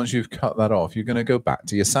course, once you've cut that off, you're going to go back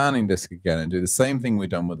to your sanding disc again and do the same thing we've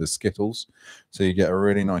done with the Skittles. So you get a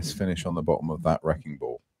really nice finish on the bottom of that wrecking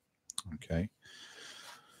ball. Okay.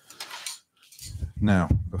 Now,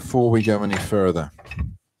 before we go any further,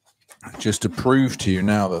 just to prove to you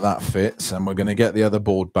now that that fits, and we're going to get the other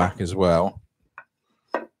board back as well.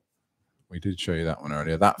 We did show you that one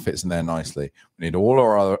earlier. That fits in there nicely. We need all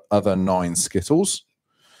our other 9 Skittles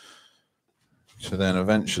to then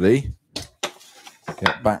eventually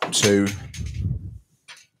get back to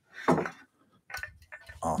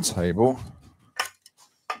our table,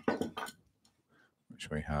 which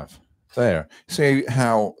we have there. See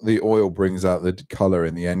how the oil brings out the color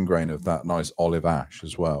in the end grain of that nice olive ash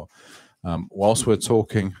as well. Whilst we're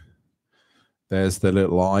talking, there's the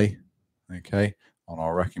little eye, okay, on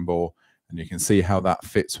our wrecking ball, and you can see how that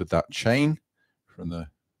fits with that chain from the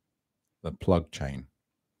plug chain.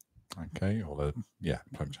 Okay, or the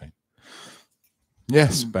plug chain.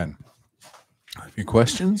 Yes, Ben. A few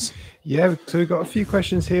questions? Yeah, so we've got a few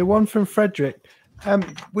questions here. One from Frederick.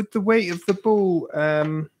 With the weight of the ball,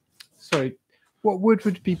 what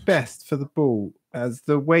would be best for the ball, as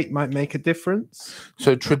the weight might make a difference?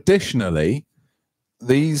 So traditionally,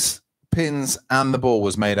 these pins and the ball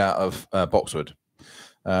was made out of boxwood.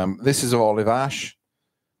 This is olive ash,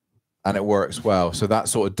 and it works well. So that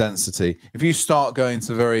sort of density. If you start going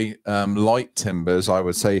to very light timbers, I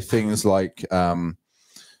would say things like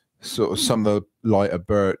sort of some of the lighter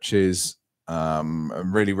birches,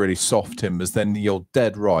 and really, really soft timbers, then you're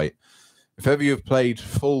dead right. If ever you've played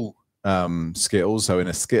full Skittles, so in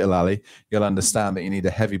a Skittle alley, you'll understand that you need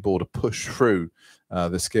a heavy ball to push through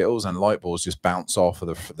the Skittles, and light balls just bounce off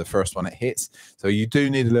of the first one it hits. So you do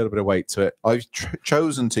need a little bit of weight to it. I've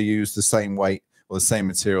chosen to use the same weight or the same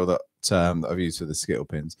material that I've used for the Skittle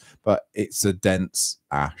pins, but it's a dense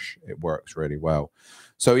ash. It works really well.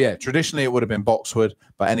 So yeah, traditionally it would have been boxwood,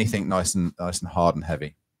 but anything nice and hard and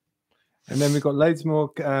heavy. And then we've got loads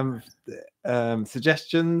more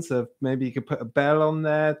suggestions of maybe you could put a bell on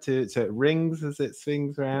there so it rings as it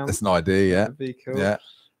swings around. That's an idea, yeah. That'd be cool. Yeah.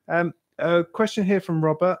 A question here from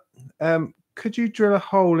Robert. Could you drill a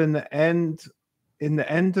hole in the end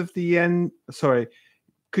of the end? Sorry,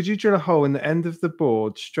 could you drill a hole in the end of the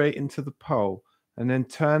board straight into the pole and then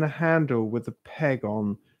turn a handle with a peg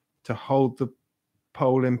on to hold the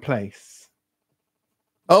pole in place?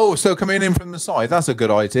 Oh, so coming in from the side, that's a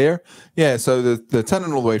good idea. Yeah, so the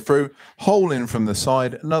tenon all the way through, hole in from the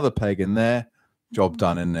side, another peg in there, job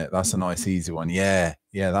done, isn't it? That's a nice, easy one. Yeah,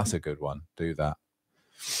 that's a good one. Do that.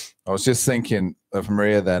 I was just thinking of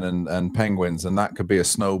Maria then and penguins, and that could be a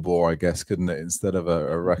snowball, I guess, couldn't it, instead of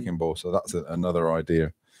a wrecking ball? So that's another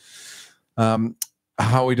idea. How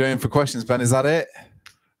are we doing for questions, Ben? Is that it?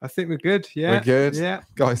 I think we're good. Yeah. We're good. Yeah.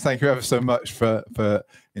 Guys, thank you ever so much for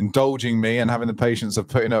indulging me and having the patience of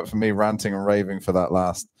putting up for me ranting and raving for the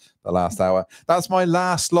last hour. That's my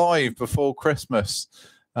last live before Christmas.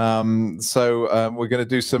 So we're going to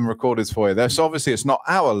do some recordings for you there. So obviously it's not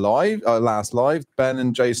our last live. Ben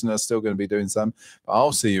and Jason are still going to be doing some, but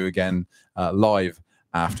I'll see you again live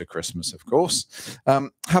after Christmas, of course.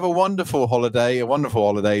 Have a wonderful holiday,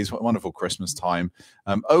 wonderful Christmas time.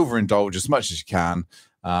 Overindulge as much as you can.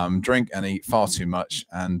 Drink and eat far too much,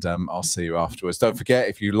 and I'll see you afterwards. Don't forget,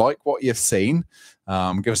 if you like what you've seen,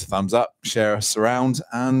 give us a thumbs up, share us around,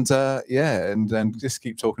 and and just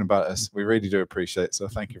keep talking about us. We really do appreciate it. So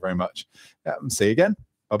thank you very much. See you again.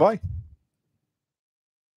 Bye bye.